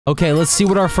Okay, let's see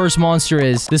what our first monster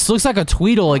is. This looks like a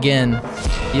Tweedle again.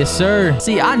 Yes, sir.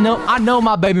 See, I know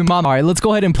my baby mama. All right, let's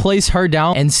go ahead and place her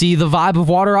down and see the vibe of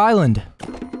Water Island.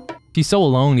 She's so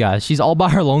alone, guys. She's all by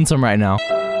her lonesome right now.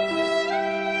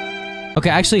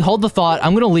 Okay, actually, hold the thought.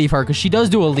 I'm gonna leave her because she does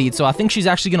do a lead, so I think she's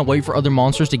actually gonna wait for other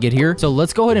monsters to get here. So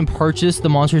let's go ahead and purchase the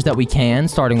monsters that we can,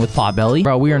 starting with Potbelly.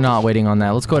 Bro, we are not waiting on that.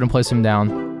 Let's go ahead and place him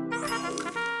down.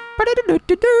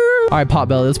 All right,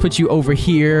 Potbelly, let's put you over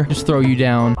here. Just throw you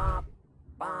down.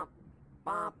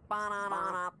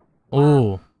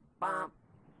 Oh.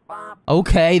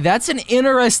 Okay, that's an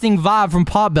interesting vibe from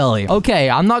Potbelly. Okay,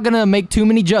 I'm not gonna make too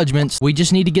many judgments. We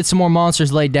just need to get some more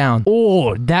monsters laid down.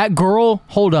 Oh, that girl.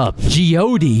 Hold up.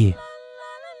 Geode.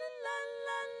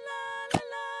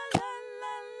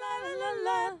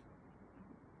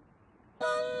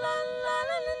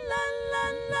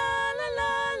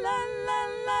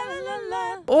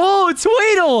 Oh,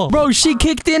 Tweedle! Bro, she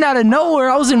kicked in out of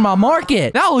nowhere. I was in my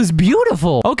market. That was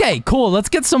beautiful. Okay, cool. Let's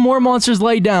get some more monsters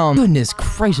laid down. Goodness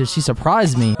gracious, she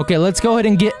surprised me. Okay, let's go ahead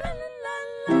and get...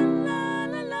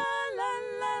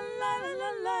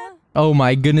 Oh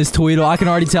my goodness, Tweedle. I can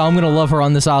already tell I'm gonna love her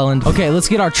on this island. Okay, let's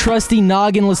get our trusty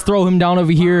noggin. Let's throw him down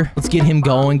over here. Let's get him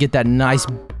going. Get that nice...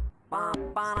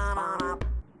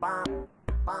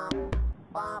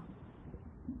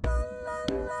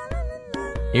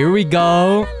 Here we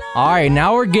go. All right,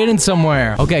 now we're getting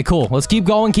somewhere. Okay, cool. Let's keep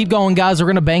going, guys. We're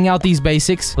gonna bang out these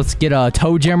basics. Let's get a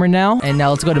Toe Jammer now. And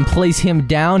now let's go ahead and place him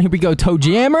down. Here we go, Toe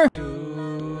Jammer.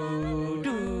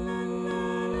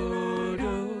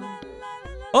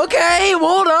 Okay,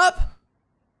 hold up.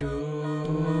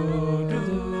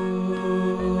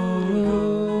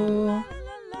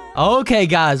 Okay,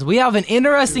 guys, we have an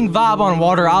interesting vibe on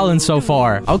Water Island so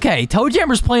far. Okay, Toe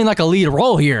Jammer's playing like a lead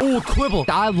role here. Oh, Quibble.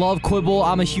 I love Quibble.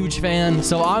 I'm a huge fan,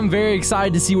 so I'm very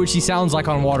excited to see what she sounds like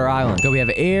on Water Island. So we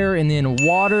have air and then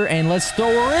water, and let's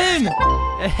throw her in.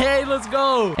 Hey, let's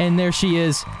go. And there she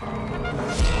is.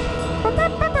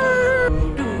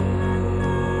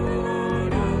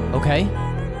 Okay.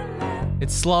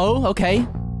 It's slow. Okay.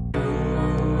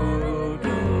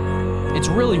 It's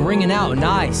really ringing out.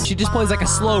 Nice. She just plays like a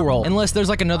slow roll. Unless there's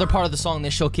like another part of the song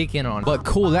that she'll kick in on. But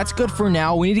cool. That's good for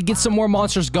now. We need to get some more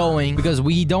monsters going because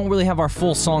we don't really have our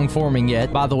full song forming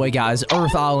yet. By the way, guys,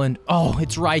 Earth Island. Oh,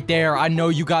 it's right there. I know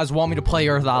you guys want me to play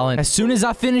Earth Island. As soon as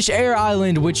I finish Air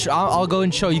Island, which I'll go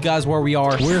and show you guys where we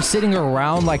are. We're sitting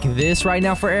around like this right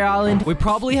now for Air Island. We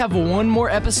probably have one more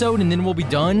episode and then we'll be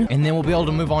done. And then we'll be able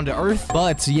to move on to Earth.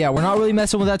 But yeah, we're not really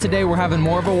messing with that today. We're having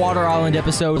more of a Water Island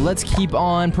episode. Let's keep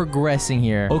on progressing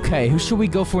here. Okay, who should we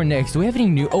go for next? Do we have any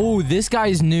new? Oh, this guy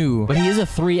is new, but he is a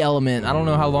 3 element. I don't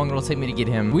know how long it'll take me to get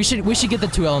him. We should get the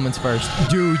 2 elements first.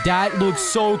 Dude, that looks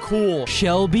so cool.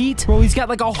 Shellbeat? Bro, he's got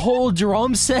like a whole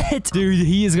drum set. Dude,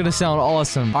 he is gonna sound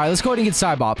awesome. All right, let's go ahead and get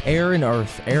Cybop. Air and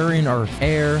Earth. Air and Earth.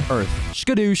 Air, Earth.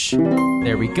 Skadoosh.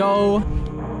 There we go.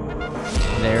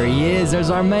 There he is. There's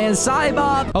our man,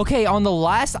 Cybop. Okay, on the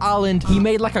last island, he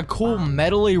made like a cool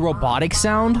metally robotic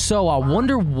sound. So I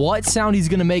wonder what sound he's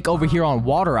gonna make over here on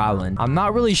Water Island. I'm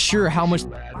not really sure how much...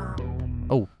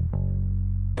 Oh.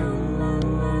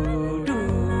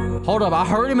 Hold up. I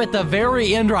heard him at the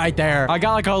very end right there. I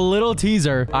got like a little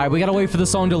teaser. All right, we gotta wait for the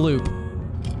song to loop.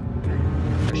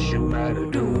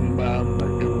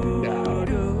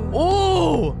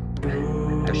 Oh!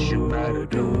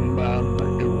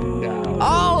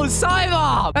 Oh,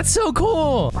 Cybop! That's so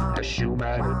cool!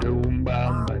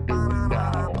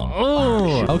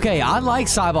 Oh, okay, I like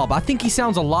Cybop. I think he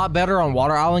sounds a lot better on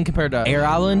Water Island compared to Air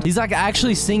Island. He's like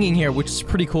actually singing here, which is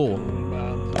pretty cool.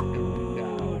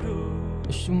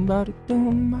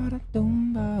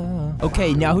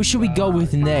 Okay, now who should we go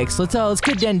with next? Let's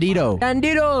get Dandito.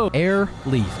 Dandito! Air,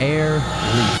 leaf. Air,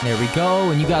 leaf. There we go.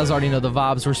 And you guys already know the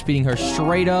vibes. We're speeding her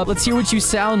straight up. Let's hear what you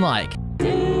sound like.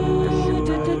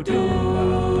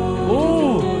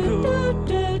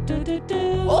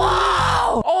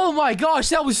 Wow! Oh my gosh,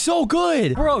 that was so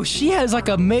good. Bro, she has like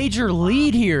a major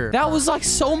lead here. That was like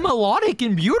so melodic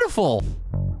and beautiful.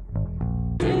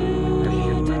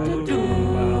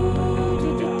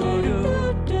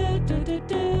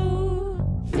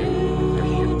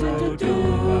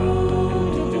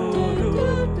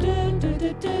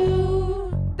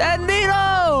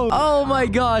 Dandito! Oh Oh my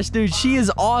gosh, dude. She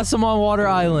is awesome on Water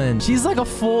Island. She's like a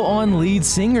full-on lead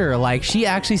singer. Like, she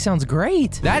actually sounds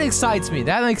great. That excites me.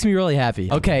 That makes me really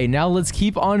happy. Okay, now let's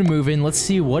keep on moving. Let's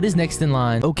see what is next in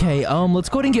line. Okay, let's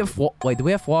go ahead and get wait, do we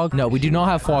have Fwog? No, we do not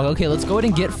have Fwog. Okay, let's go ahead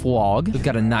and get Fwog. We've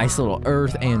got a nice little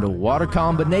earth and a water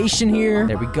combination here.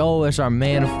 There we go. There's our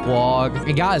man Fwog.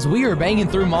 And guys, we are banging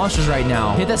through monsters right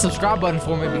now. Hit that subscribe button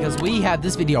for me because we have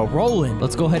this video rolling.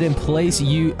 Let's go ahead and place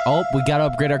you. Oh, we gotta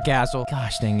upgrade our castle.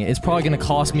 Gosh dang it. It's probably gonna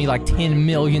cost me like 10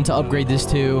 million to upgrade this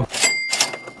too.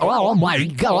 Oh my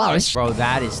gosh. Bro,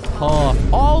 that is tough.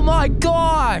 Oh my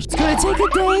gosh. It's gonna take a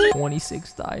day.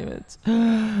 26 diamonds.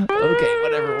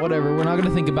 Okay, whatever. We're not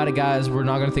gonna think about it, guys. We're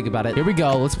not gonna think about it. Here we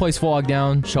go. Let's place Fwog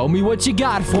down. Show me what you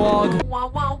got, Fwog.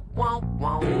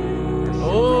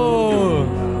 Oh.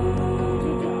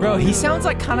 Bro, he sounds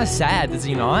like kind of sad, does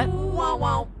he not?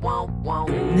 Fwog.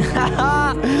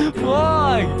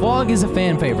 Fwog is a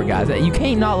fan favorite, guys. You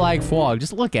can't not like Fwog.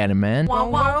 Just look at him, man.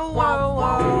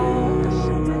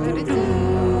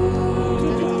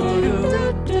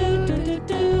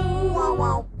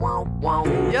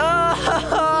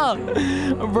 Yeah!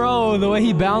 Bro, the way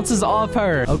he bounces off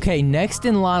her. Okay, next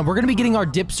in line, we're gonna be getting our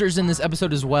dipsters in this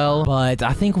episode as well, but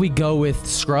I think we go with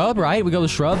Scrub, right? We go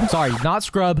with Shrub. Sorry, not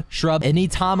Scrub, Shrub.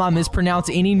 Anytime I mispronounce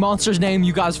any monster's name,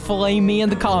 you guys flame me in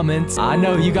the comments. I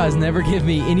know you guys never give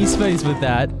me any space with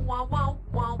that.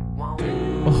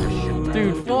 Oh,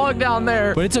 dude, Fwog down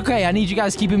there. But it's okay, I need you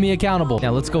guys keeping me accountable.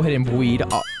 Now, let's go ahead and breed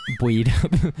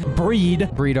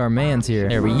our mans here.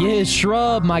 There he is,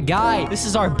 Shrub, my guy. This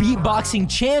is our beatboxing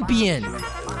champion.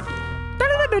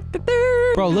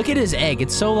 Bro, look at his egg.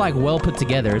 It's so, like, well put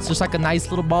together. It's just like a nice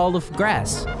little ball of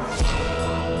grass.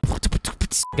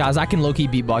 Guys, I can low-key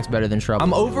beatbox better than Shrub.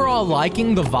 I'm overall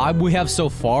liking the vibe we have so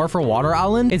far for Water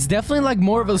Island. It's definitely like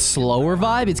more of a slower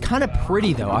vibe. It's kind of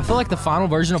pretty though. I feel like the final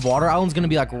version of Water Island is gonna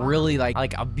be like really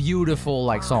like a beautiful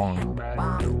like song.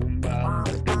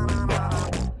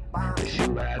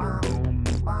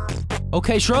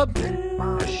 Okay, Shrub.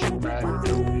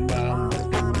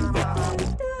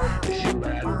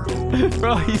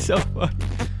 Bro, he's so funny.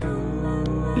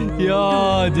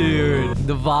 Yo, dude.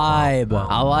 The vibe.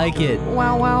 I like it.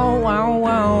 Wow, wow, wow,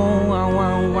 wow, wow,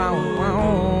 wow, wow, wow.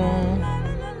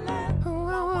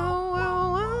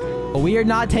 We are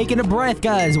not taking a breath,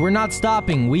 guys. We're not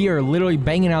stopping. We are literally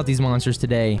banging out these monsters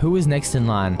today. Who is next in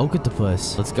line?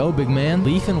 Octopus. Let's go, big man.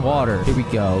 Leaf and water. Here we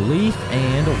go. Leaf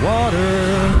and water.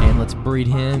 And let's breed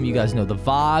him. You guys know the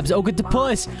vibes.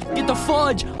 Octopus, get the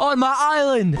fudge on my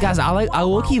island. Guys, I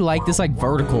low-key like this like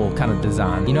vertical kind of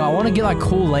design. You know, I want to get like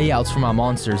cool layouts for my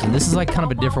monsters. And this is like kind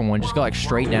of a different one. Just go like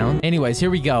straight down. Anyways, here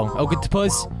we go.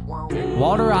 Octopus,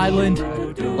 Water Island.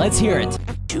 Let's hear it.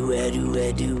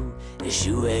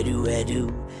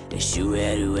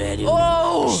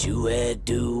 Oh!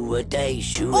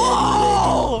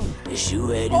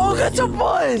 Oh, that's a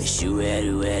buzz!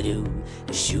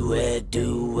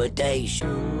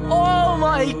 Oh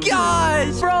my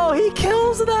gosh! Bro, he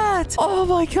kills that! Oh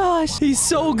my gosh, he's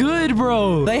so good,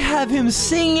 bro! They have him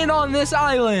singing on this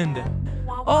island!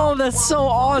 Oh, that's so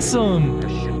awesome!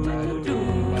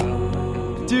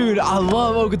 Dude, I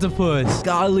love Octopus.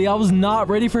 Golly, I was not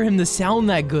ready for him to sound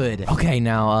that good. Okay,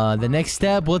 now, the next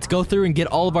step, let's go through and get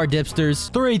all of our dipsters.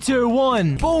 3, 2,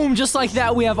 1. Boom, just like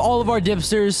that, we have all of our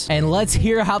dipsters. And let's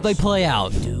hear how they play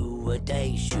out. So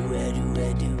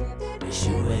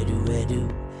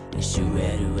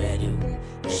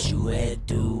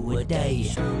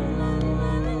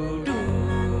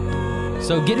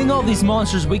getting all these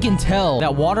monsters, we can tell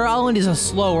that Water Island is a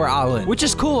slower island, which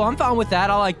is cool. I'm fine with that.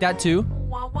 I like that too.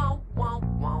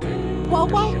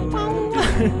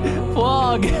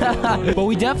 Fwog. But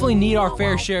we definitely need our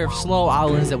fair share of slow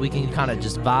islands that we can kind of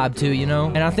just vibe to, you know?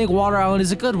 And I think Water Island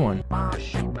is a good one.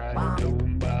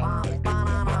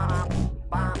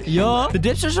 Yeah, the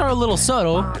dipsters are a little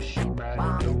subtle,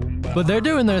 but they're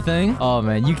doing their thing. Oh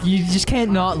man, you just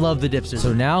can't not love the dipsters.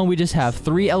 So now we just have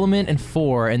 3 element and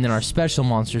 4, and then our special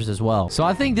monsters as well. So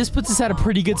I think this puts us at a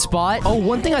pretty good spot. Oh,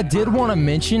 one thing I did want to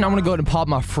mention, I'm gonna go ahead and pop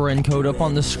my friend code up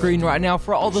on the screen right now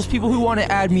for all those people who want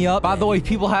to add me up. By the way,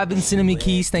 people have been sending me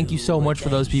keys. Thank you so much for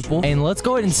those people. And let's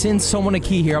go ahead and send someone a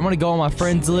key here. I'm gonna go on my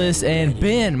friends list, and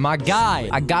Ben, my guy,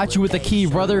 I got you with a key,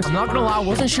 brother. I'm not gonna lie, I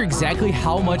wasn't sure exactly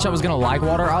how much I was gonna like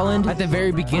Water Island at the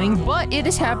very beginning, but it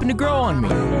has happened to grow on me.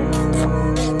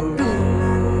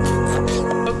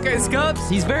 Okay, Scups.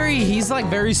 He's like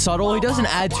very subtle. He doesn't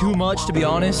add too much, to be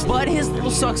honest, but his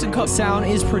little sucks and cup sound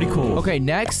is pretty cool. Okay,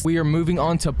 next we are moving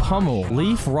on to Pummel.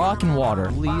 Leaf, rock, and water.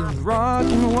 Leaf, rock,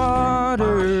 and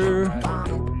water.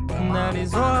 That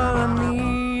is all I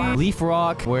need. Leaf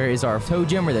Rock. Where is our Toe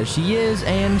Jammer? There she is.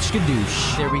 And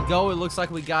Skadoosh. There we go. It looks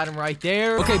like we got him right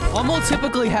there. Okay, Pummel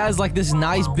typically has like this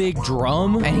nice big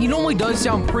drum, and he normally does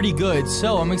sound pretty good.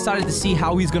 So I'm excited to see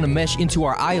how he's gonna mesh into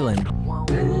our island.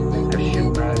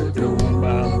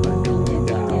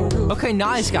 Okay,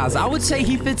 nice, guys. I would say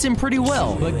he fits in pretty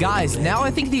well. But, guys, now I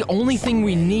think the only thing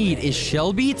we need is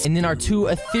shell beats, and then our 2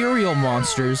 ethereal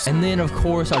monsters, and then, of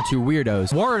course, our 2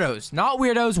 weirdos. Wordos. Not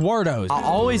weirdos, wordos. I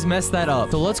always mess that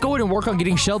up. So let's go ahead and work on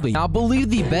getting shell beat. Now, I believe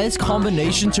the best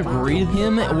combination to breed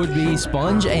him would be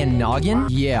Sponge and Noggin.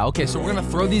 Yeah, okay, so we're going to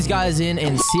throw these guys in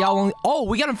and see how long... Oh,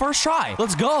 we got him first try.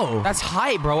 Let's go. That's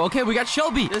hype, bro. Okay, we got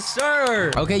shell beat. Yes,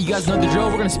 sir. Okay, you guys know the drill.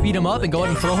 We're going to speed him up and go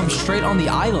ahead and throw him straight on the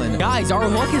island. Guys, our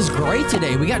luck is great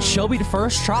today. We got Shelby to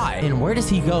first try. And where does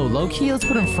he go? Low key, let's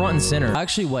put him front and center.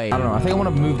 Actually, wait. I don't know. I think I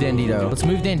want to move Dandito. Let's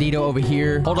move Dandito over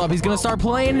here. Hold up. He's going to start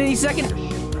playing any second.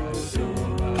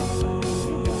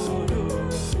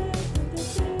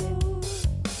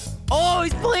 Oh,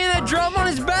 he's playing that drum on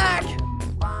his back.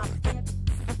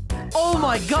 Oh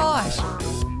my gosh.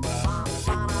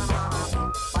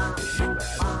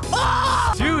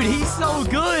 Ah! Dude, he's so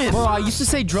good. Bro, I used to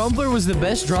say Drumbler was the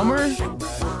best drummer.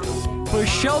 But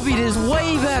Shelby is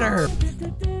way better.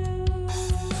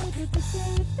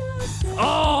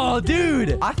 Oh,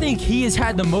 dude. I think he has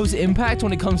had the most impact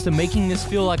when it comes to making this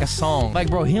feel like a song. Like,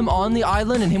 bro, him on the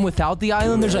island and him without the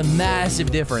island, there's a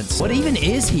massive difference. What even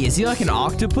is he? Is he like an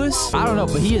octopus? I don't know,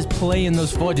 but he is playing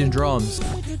those fudging drums.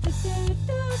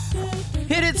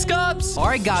 Hit it, Scups!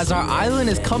 Alright, guys, our island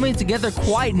is coming together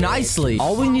quite nicely.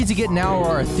 All we need to get now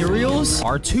are our ethereals,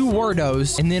 our 2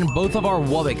 wordos, and then both of our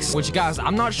wubbox. Which, guys,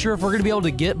 I'm not sure if we're gonna be able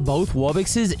to get both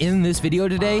wubboxes in this video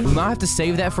today. We might have to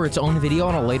save that for its own video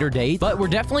on a later date, but we're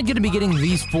definitely gonna be getting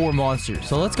these 4 monsters.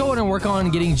 So let's go ahead and work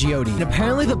on getting Geode. And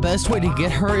apparently the best way to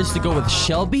get her is to go with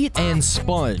Shellbeat and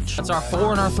Sponge. That's our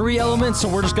 4 and our 3 elements, so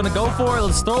we're just gonna go for it.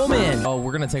 Let's throw them in. Oh,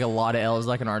 we're gonna take a lot of L's.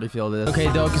 I can already feel this.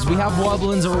 Okay, though, because we have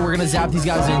Wubblins, or we're gonna zap these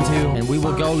guys into, and we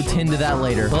will go tend to that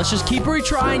later. So let's just keep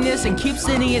retrying this and keep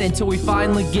sending it until we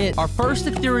finally get our first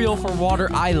ethereal for Water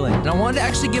Island. And I wanted to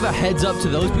actually give a heads up to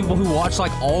those people who watch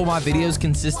like all my videos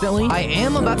consistently. I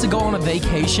am about to go on a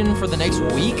vacation for the next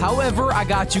week. However, I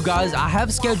got you guys. I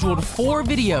have scheduled 4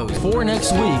 videos for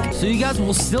next week. So you guys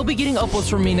will still be getting uploads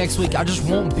from me next week. I just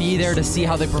won't be there to see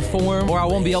how they perform, or I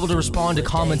won't be able to respond to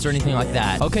comments or anything like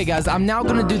that. Okay, guys, I'm now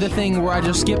going to do the thing where I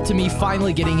just skip to me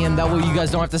finally getting him. That way you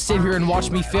guys don't have to sit here and watch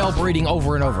me fail breeding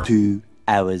over and over. 2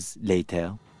 hours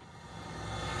later.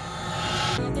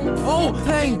 Oh,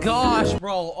 thank gosh,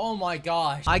 bro. Oh my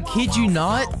gosh. I kid you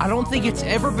not. I don't think it's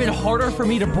ever been harder for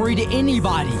me to breed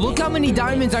anybody. Look how many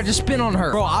diamonds I just spent on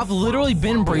her. Bro, I've literally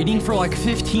been breeding for like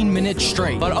 15 minutes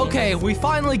straight. But okay, we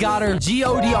finally got her.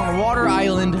 Geode on Water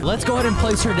Island. Let's go ahead and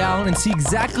place her down and see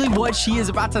exactly what she is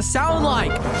about to sound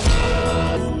like.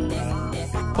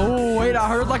 Oh, wait, I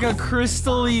heard like a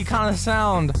crystal-y kind of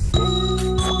sound.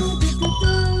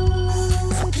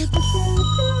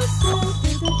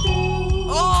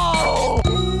 Oh!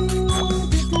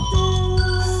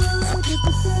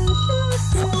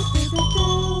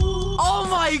 Oh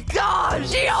my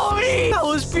gosh, Geode! That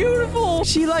was beautiful.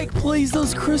 She like plays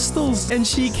those crystals and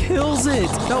she kills it.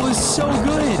 That was so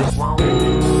good.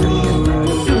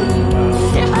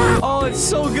 Oh, it's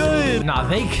so good. Nah,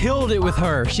 they killed it with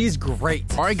her. She's great.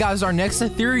 All right, guys, our next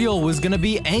ethereal was gonna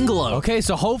be Anglo. Okay,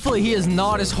 so hopefully he is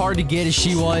not as hard to get as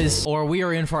she was, or we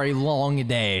are in for a long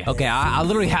day. Okay, I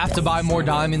literally have to buy more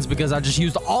diamonds because I just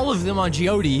used all of them on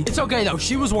Geode. It's okay, though.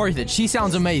 She was worth it. She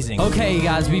sounds amazing. Okay,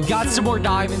 guys, we've got some more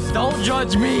diamonds. Don't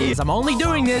judge me. I'm only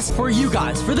doing this for you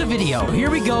guys, for the video. Here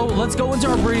we go. Let's go into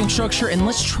our breeding structure, and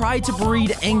let's try to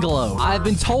breed Anglo. I've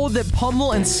been told that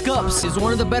Pummel and Scups is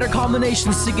one of the better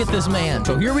combinations to get this man.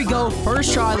 So here we go.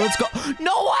 First try. Let's go.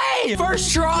 No way!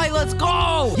 First try. Let's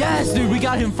go. Yes, dude. We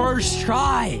got him first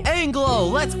try. Anglo.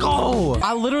 Let's go.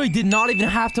 I literally did not even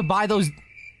have to buy those.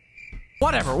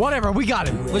 Whatever. We got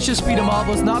him. Let's just speed him up.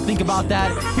 Let's not think about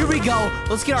that. Here we go.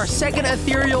 Let's get our second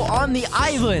ethereal on the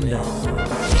island.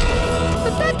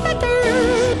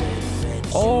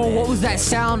 Oh, what was that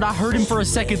sound? I heard him for a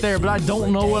second there, but I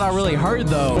don't know what I really heard,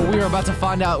 though. But we are about to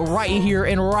find out right here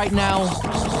and right now.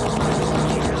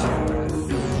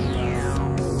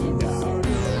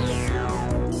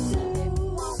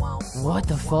 What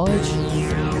the fudge?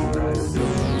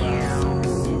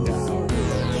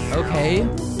 Okay.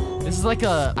 This is like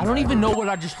a... I don't even know what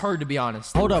I just heard, to be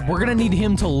honest. Hold up. We're going to need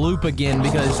him to loop again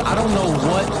because I don't know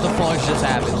what the fudge just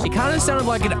happened. It kind of sounded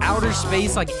like an outer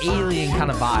space, like alien kind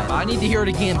of vibe. I need to hear it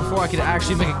again before I can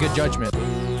actually make a good judgment.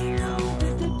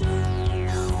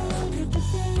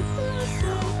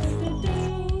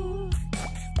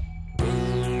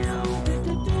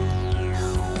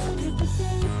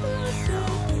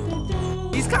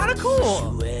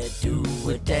 cool.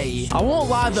 I won't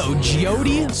lie though,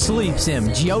 Geodie sleeps him.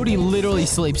 Geodie literally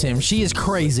sleeps him. She is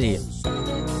crazy.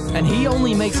 And he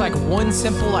only makes like one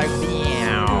simple like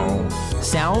meow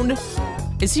sound.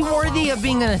 Is he worthy of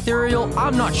being an ethereal?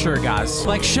 I'm not sure, guys.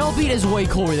 Like, Shellbeat is way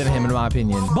cooler than him, in my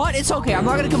opinion. But it's okay. I'm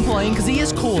not gonna complain, because he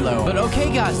is cool, though. But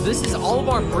okay, guys, this is all of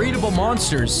our breedable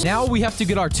monsters. Now we have to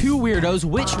get our 2 weirdos,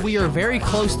 which we are very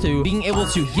close to being able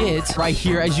to get right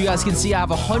here. As you guys can see, I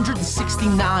have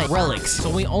 169 relics. So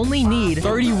we only need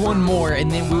 31 more,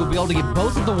 and then we will be able to get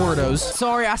both of the weirdos.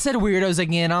 Sorry, I said weirdos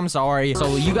again. I'm sorry.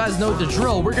 So you guys know the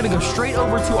drill. We're gonna go straight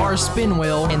over to our spin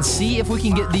wheel and see if we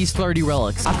can get these 30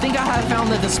 relics. I think I have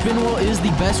found that the spin wheel is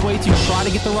the best way to try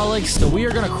to get the relics. So we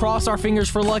are gonna cross our fingers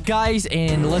for luck, guys,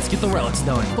 and let's get the relics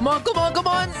done. Come on, come on, come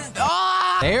on.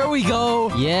 Ah! There we go.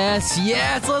 Yes,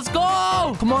 yes, let's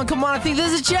go. Come on, come on. I think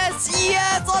this is a chest.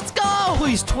 Yes, let's go.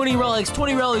 Please, 20 relics,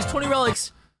 20 relics, 20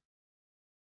 relics.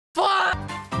 Fuck.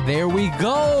 There we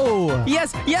go.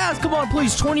 Yes, yes, come on,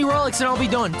 please. 20 relics and I'll be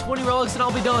done. 20 relics and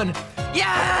I'll be done.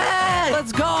 Yeah!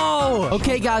 Let's go!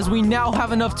 Okay, guys, we now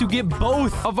have enough to get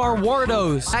both of our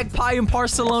Wardos. Magpie and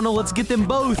Barcelona, let's get them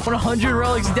both. 100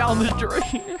 relics down the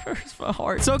drain. It hurts my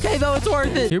heart. It's okay, though. It's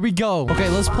worth it. Here we go. Okay,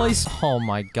 let's place... Oh,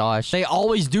 my gosh. They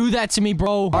always do that to me,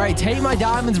 bro. All right, take my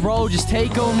diamonds, bro. Just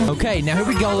take them. Okay, now here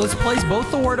we go. Let's place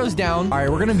both the Wardos down. All right,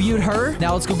 we're going to mute her.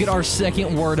 Now let's go get our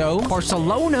second Wardo.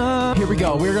 Barcelona. Here we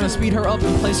go. We're going to speed her up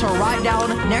and place her right down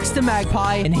next to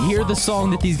Magpie and hear the song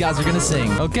that these guys are going to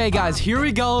sing. Okay, guys. Here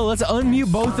we go. Let's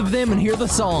unmute both of them and hear the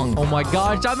song. Oh my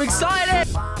gosh, I'm excited!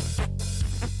 I'm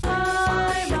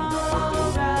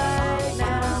all right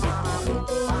now.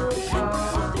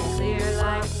 Clear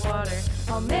like water.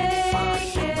 I'll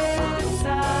make it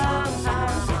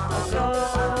somehow. I'll go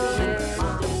there,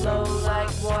 flow like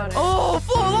water. Oh,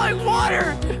 flow like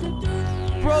water!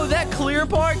 Bro, that clear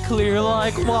part, clear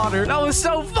like water. That was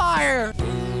so fire!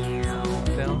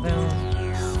 Down, down.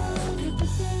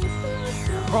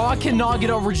 Bro, I cannot get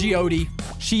over Geodie.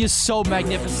 She is so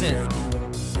magnificent.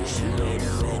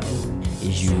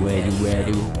 Is you ready,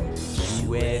 ready?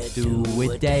 You have to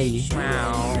with day.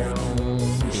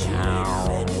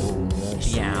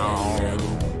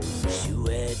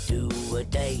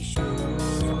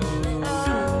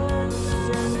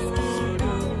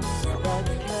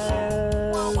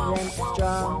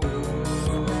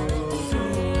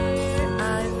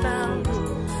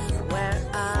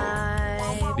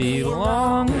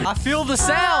 Belong. I feel the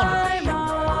sound. I'm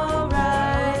all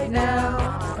right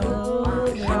now.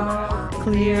 Oh,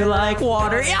 clear like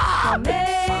water. Yeah. I'll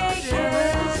make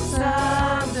it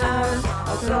sometimes.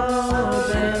 I'll go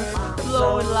there,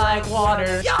 flowing like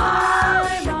water. Yeah.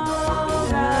 I'm all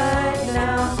right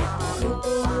now.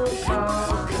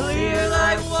 Clear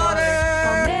like water.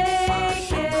 I'll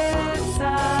make it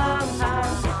somehow.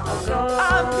 I'll go.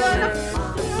 I'm gonna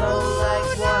flow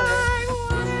like water.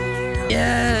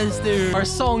 Yes, dude. Our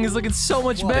song is looking so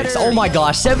much better. Oh my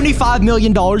gosh, $75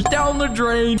 million down the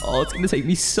drain. Oh, it's gonna take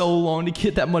me so long to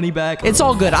get that money back. It's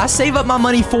all good. I save up my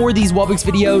money for these Wubbix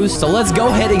videos. So let's go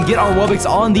ahead and get our Wubbix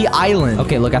on the island.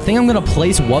 Okay, look, I think I'm gonna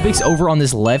place Wubbix over on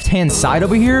this left-hand side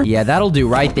over here. Yeah, that'll do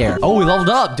right there. Oh, we leveled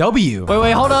up. W.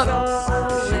 Wait, hold up.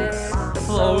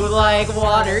 Flow like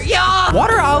water. Yeah!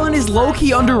 Water Island is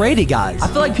low-key underrated, guys. I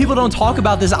feel like people don't talk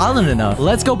about this island enough.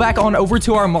 Let's go back on over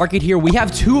to our market here. We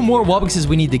have 2 more Wubbixes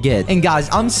we need to get. And guys,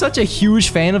 I'm such a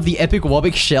huge fan of the epic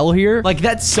Wubbix shell here. Like,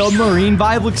 that submarine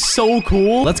vibe looks so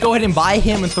cool. Let's go ahead and buy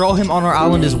him and throw him on our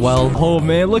island as well. Oh,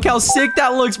 man. Look how sick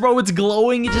that looks, bro. It's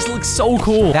glowing. It just looks so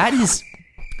cool. That is...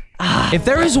 If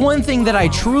there is one thing that I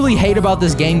truly hate about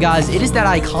this game, guys, it is that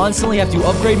I constantly have to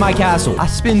upgrade my castle. I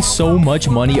spend so much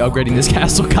money upgrading this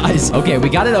castle, guys. Okay, we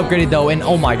got it upgraded, though, and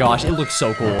oh my gosh, it looks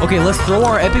so cool. Okay, let's throw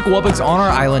our epic Wubbix on our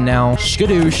island now.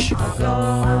 Skadoosh.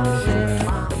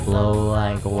 Flow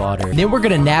like water. And then we're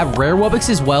gonna nab rare Wubbix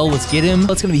as well. Let's get him.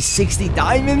 That's gonna be 60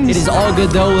 diamonds. It is all good,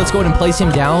 though. Let's go ahead and place him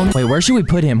down. Wait, where should we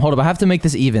put him? Hold up, I have to make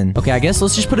this even. Okay, I guess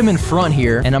let's just put him in front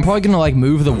here, and I'm probably gonna, like,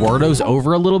 move the Wardos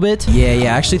over a little bit. Yeah, I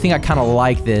actually think I kind of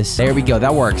like this. There we go.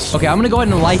 That works. Okay, I'm gonna go ahead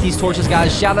and light these torches,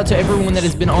 guys. Shout out to everyone that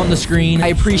has been on the screen. I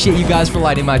appreciate you guys for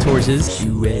lighting my torches.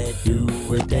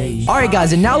 All right,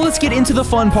 guys, and now let's get into the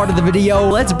fun part of the video.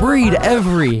 Let's breed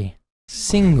every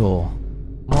single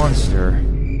monster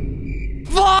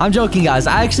I'm joking, guys.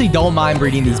 I actually don't mind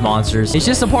breeding these monsters. It's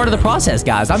just a part of the process,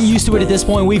 guys. I'm used to it at this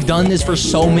point. We've done this for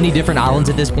so many different islands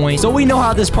at this point. So we know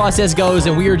how this process goes,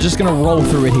 and we are just gonna roll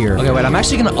through it here. Okay, wait. I'm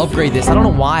actually gonna upgrade this. I don't know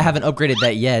why I haven't upgraded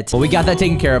that yet, but we got that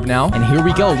taken care of now. And here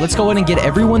we go. Let's go ahead and get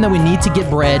everyone that we need to get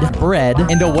bread,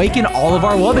 and awaken all of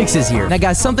our Wubbixes here. Now,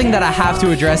 guys, something that I have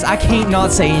to address, I can't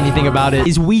not say anything about it,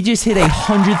 is we just hit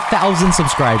 100,000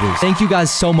 subscribers. Thank you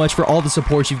guys so much for all the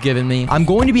support you've given me. I'm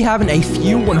going to be having a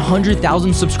few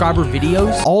 100,000 subscriber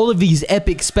videos. All of these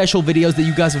epic special videos that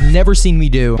you guys have never seen me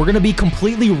do. We're going to be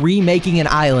completely remaking an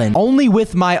island, only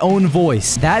with my own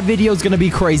voice. That video is going to be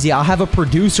crazy. I'll have a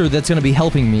producer that's going to be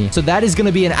helping me. So that is going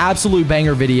to be an absolute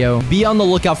banger video. Be on the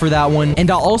lookout for that one.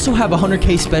 And I'll also have a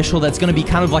 100K special that's going to be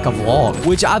kind of like a vlog,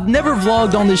 which I've never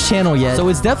vlogged on this channel yet. So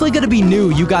it's definitely going to be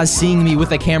new, you guys seeing me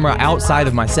with a camera outside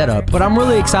of my setup. But I'm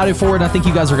really excited for it, and I think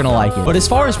you guys are going to like it. But as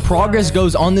far as progress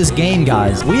goes on this game,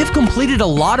 guys, we have completed a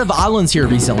lot of islands here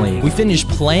recently. We finished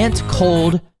Plant,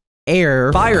 Cold,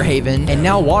 Air, Fire Haven, and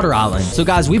now Water Island. So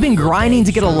guys, we've been grinding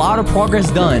to get a lot of progress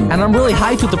done, and I'm really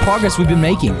hyped with the progress we've been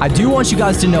making. I do want you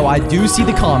guys to know, I do see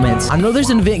the comments. I know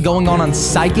there's an event going on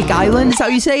Psychic Island, is how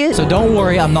you say it? So don't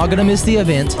worry, I'm not gonna miss the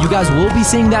event. You guys will be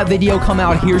seeing that video come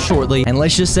out here shortly, and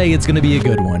let's just say it's gonna be a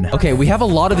good one. Okay, we have a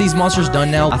lot of these monsters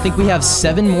done now. I think we have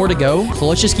 7 more to go, so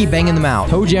let's just keep banging them out.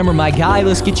 Toe Jammer, my guy,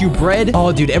 let's get you bread.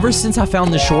 Oh, dude, ever since I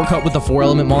found the shortcut with the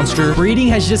 4-element monster, breeding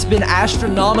has just been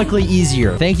astronomically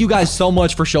easier. Thank you guys so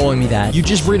much for showing me that. You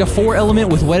just breed a 4-element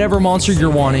with whatever monster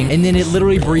you're wanting, and then it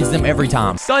literally breeds them every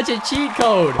time. Such a cheat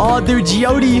code. Oh, dude,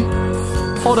 Geode.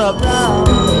 Hold up.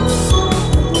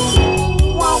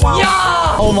 Yeah!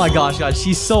 Oh my gosh, guys,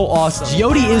 she's so awesome.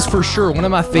 Geode is for sure one of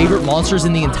my favorite monsters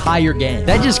in the entire game.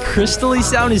 That just crystally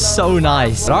sound is so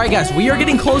nice. But all right, guys, we are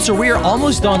getting closer. We are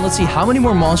almost done. Let's see, how many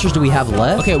more monsters do we have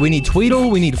left? Okay, we need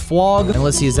Tweedle, we need Flog, and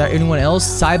let's see, is there anyone else?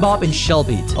 Cybop and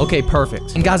Shellbeat. Okay,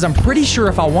 perfect. And guys, I'm pretty sure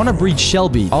if I want to breed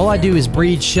Shellbeat, all I do is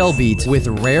breed Shellbeat with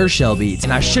rare Shellbeat,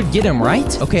 and I should get him,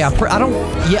 right? Okay, I don't,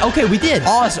 yeah, okay, we did.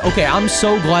 Awesome. Okay, I'm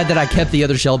so glad that I kept the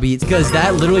other Shellbeats, because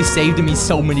that literally saved me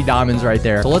so many diamonds right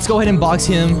there. So let's go ahead and box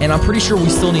him, and I'm pretty sure we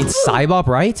still need Cybop,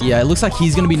 right? Yeah, it looks like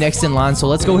he's gonna be next in line, so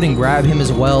let's go ahead and grab him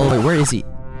as well. Wait, where is he?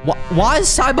 Why is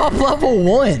Cybop level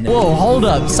 1? Whoa, hold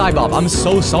up, Cybop. I'm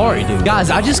so sorry, dude. Guys,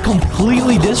 I just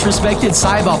completely disrespected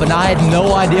Cybop, and I had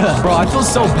no idea. Bro, I feel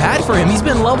so bad for him. He's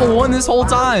been level 1 this whole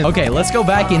time. Okay, let's go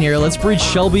back in here. Let's breed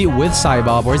Shellbeat with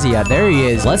Cybop. Where's he at? There he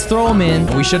is. Let's throw him in.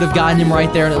 We should have gotten him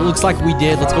right there, and it looks like we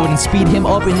did. Let's go ahead and speed him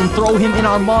up and then throw him in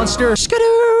our monster.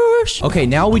 Skadoosh! Okay,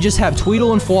 now we just have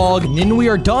Tweedle and Flog, and then we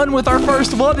are done with our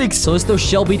first Wubbix. So let's throw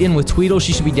Shellbeat in with Tweedle.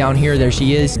 She should be down here. There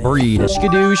she is. Breed.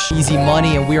 Skadoosh. Easy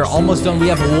money, and we are almost done. We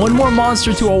have one more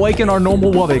monster to awaken our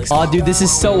normal Wubbix. Oh, dude, this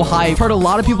is so hype. I've heard a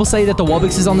lot of people say that the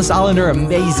Wubbixes on this island are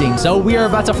amazing. So we are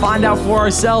about to find out for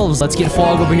ourselves. Let's get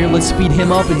Flog over here. Let's speed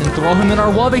him up and then throw him in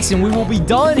our Wubbix, and we will be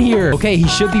done here. Okay, he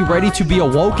should be ready to be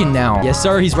awoken now. Yes,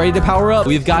 sir. He's ready to power up.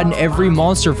 We've gotten every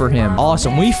monster for him.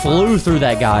 Awesome. We flew through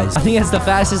that, guys. I think that's the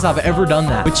fastest I've ever done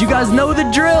that. But you guys know the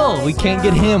drill. We can't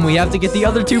get him. We have to get the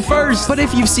other 2 first. But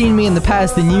if you've seen me in the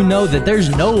past, then you know that there's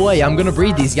no way I'm gonna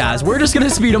breed these guys. We're just gonna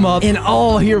speed them up. And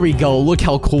oh, here we go. Look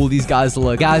how cool these guys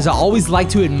look. Guys, I always like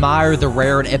to admire the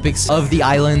rare and epics of the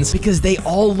islands because they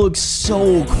all look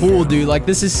so cool, dude. Like,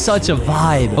 this is such a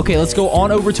vibe. Okay, let's go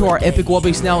on over to our epic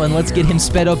Wubbix now, and let's get him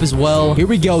sped up as well. Here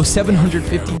we go.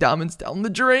 750 diamonds down the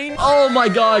drain. Oh my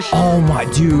gosh. Oh my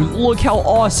dude. Look how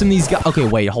awesome these guys. Okay,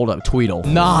 wait, hold up. Tweedle.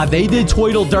 Nah, they did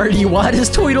Tweedle dirty. Why does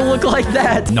Tweedle look like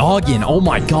that? Noggin. Oh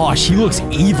my gosh, he looks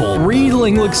evil.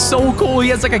 Reedling looks so cool. He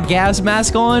has like a gas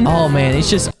mask on. Oh man, it's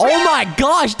just, oh my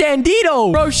gosh,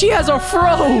 Dandito. Bro, she has a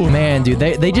fro. Man, dude,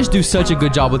 they just do such a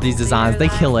good job with these designs. They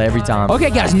kill it every time. Okay,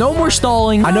 guys, no more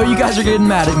stalling. I know you guys are getting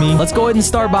mad at me. Let's go ahead and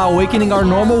start by awakening our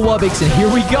normal Wubbix, and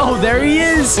here we go. There he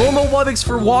is. Normal Wubbix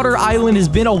for Water Island has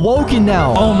been awoken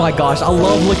now. Oh my gosh, I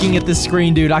love looking at this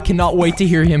screen, dude. I cannot wait to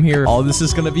hear him here. Oh, this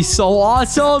is gonna be so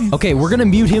awesome. Okay, we're gonna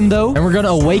mute him though, and we're gonna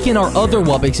awaken our other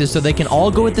Wubbixes so they can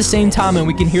all go at the same time, and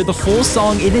we can hear the full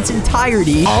song in its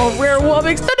entirety. Oh, rare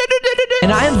Wubbix.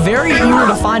 And I am very eager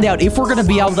to find out if we're going to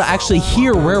be able to actually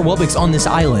hear rare Wubbix on this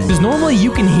island. Because normally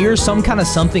you can hear some kind of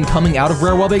something coming out of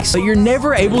rare Wubbix, but you're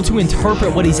never able to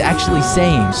interpret what he's actually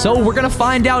saying. So we're going to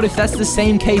find out if that's the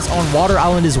same case on Water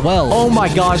Island as well. Oh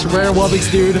my gosh, rare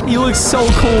Wubbix, dude. He looks so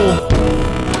cool.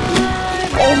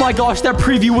 Oh my gosh, that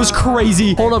preview was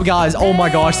crazy. Hold up, guys. Oh my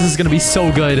gosh, this is gonna be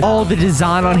so good. Oh, the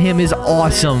design on him is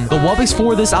awesome. The Wubbix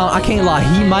for this island, I can't lie,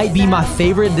 he might be my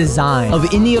favorite design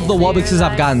of any of the Wubbixes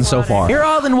I've gotten so far. Air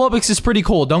Island Wubbix is pretty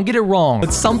cool, don't get it wrong,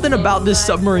 but something about this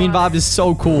submarine vibe is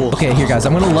so cool. Okay, here guys,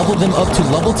 I'm gonna level them up to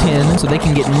level 10 so they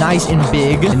can get nice and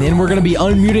big, and then we're gonna be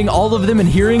unmuting all of them and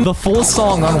hearing the full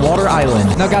song on Water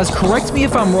Island. Now guys, correct me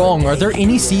if I'm wrong, are there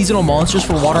any seasonal monsters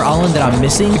for Water Island that I'm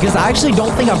missing? Because I actually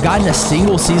don't think I've gotten a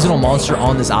single seasonal monster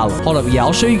on this island. Hold up, yeah,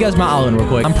 I'll show you guys my island real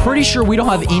quick. I'm pretty sure we don't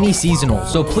have any seasonal,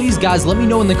 so please guys, let me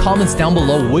know in the comments down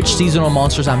below which seasonal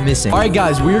monsters I'm missing. All right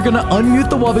guys, we're gonna unmute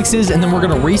the Wubbixes and then we're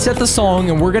gonna reset the song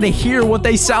and we're gonna hear what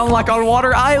they sound like on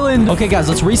Water Island. Okay guys,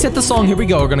 let's reset the song. Here we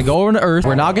go. We're gonna go over to Earth.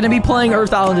 We're not gonna be playing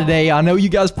Earth Island today. I know you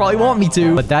guys probably want me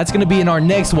to, but that's gonna be in our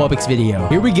next Wubbix video.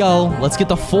 Here we go. Let's get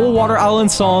the full Water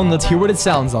Island song. Let's hear what it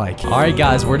sounds like. All right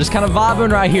guys, we're just kind of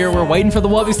vibing right here. We're waiting for the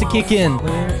Wubbix to kick in.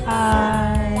 Where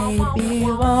I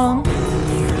belong.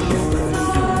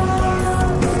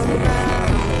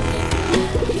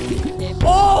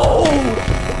 Oh!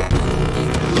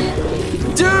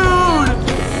 Dude!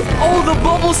 Oh, the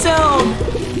bubble sound!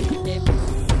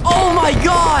 Oh my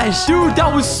gosh! Dude,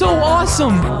 that was so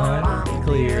awesome!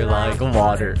 Clear like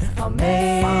water. I'll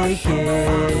make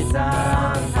it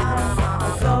down.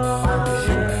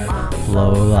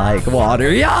 Flow like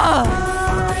water. Yeah!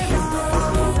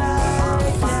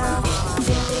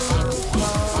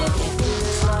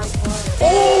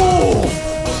 Oh!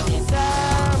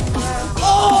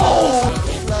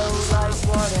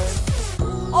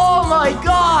 Oh my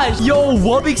gosh! Yo,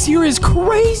 Wubbix here is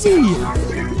crazy!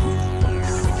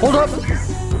 Hold up.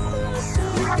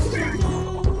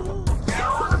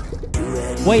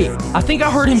 Wait, I think I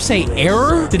heard him say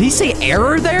error? Did he say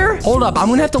error there? Hold up, I'm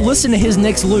gonna have to listen to his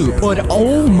next loop. But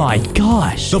oh my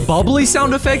gosh. The bubbly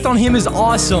sound effect on him is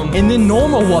awesome. And then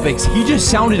normal Wubbix, he just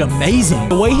sounded amazing.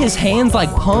 The way his hands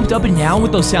like pumped up and down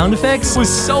with those sound effects was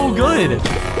so good.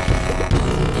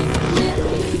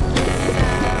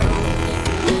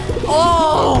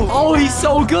 Oh, he's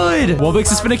so good.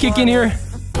 Wubbix is finna kick in here.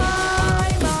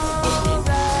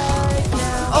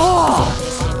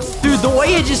 Oh, dude, the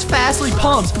way it just fastly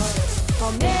pumps.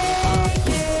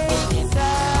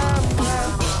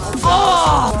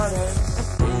 Oh!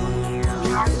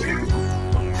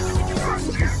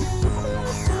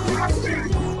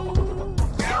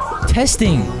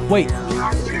 Testing. Wait.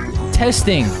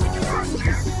 Testing.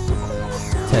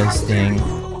 Testing.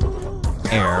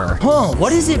 Error. Huh,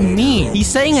 what does it mean? He's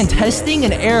saying in testing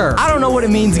an error. I don't know what it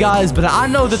means, guys, but I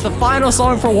know that the final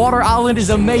song for Water Island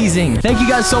is amazing. Thank you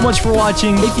guys so much for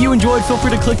watching. If you enjoyed, feel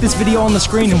free to click this video on the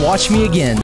screen and watch me again.